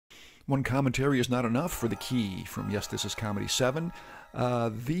One commentary is not enough for the key from Yes, This Is Comedy 7.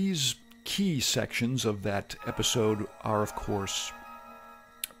 These key sections of that episode are, of course,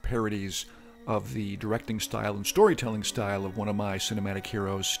 parodies of the directing style and storytelling style of one of my cinematic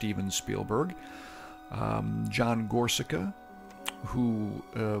heroes, Steven Spielberg. Jon Gorczyca, who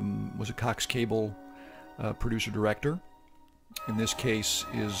was a Cox Cable producer-director, in this case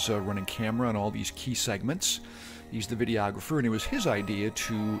is running camera on all these key segments. He's the videographer, and it was his idea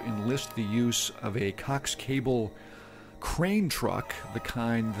to enlist the use of a Cox Cable crane truck, the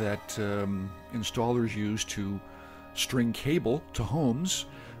kind that installers use to string cable to homes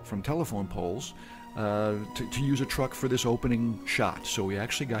from telephone poles, to use a truck for this opening shot. So we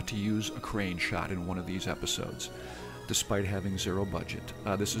actually got to use a crane shot in one of these episodes, despite having zero budget.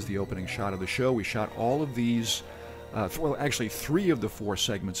 This is the opening shot of the show. We shot all of these, well, actually 3 of the 4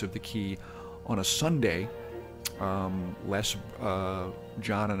 segments of the key on a Sunday. Les,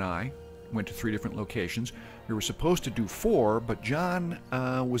 Jon and I went to 3 different locations. We were supposed to do 4, but Jon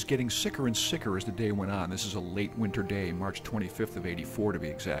was getting sicker and sicker as the day went on. This is a late winter day, March 25th of '84 to be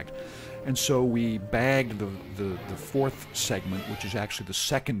exact. And so we bagged the 4th segment, which is actually the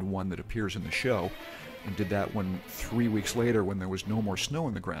second one that appears in the show, and did that one 3 weeks later when there was no more snow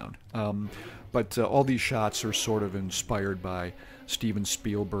on the ground. But all these shots are sort of inspired by Steven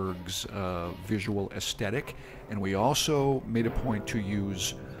Spielberg's visual aesthetic, and we also made a point to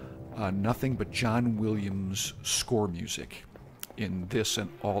use nothing but John Williams score music in this and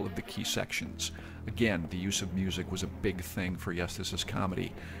all of the key sections. Again, the use of music was a big thing for Yes, This Is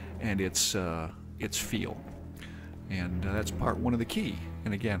Comedy, and its feel. And that's part 1 of the key.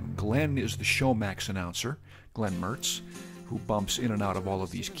 And again, Glenn is the Showmax announcer, Glenn Mertz, who bumps in and out of all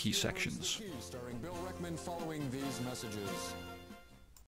of these key sections. Starring Bill Reckman following these messages.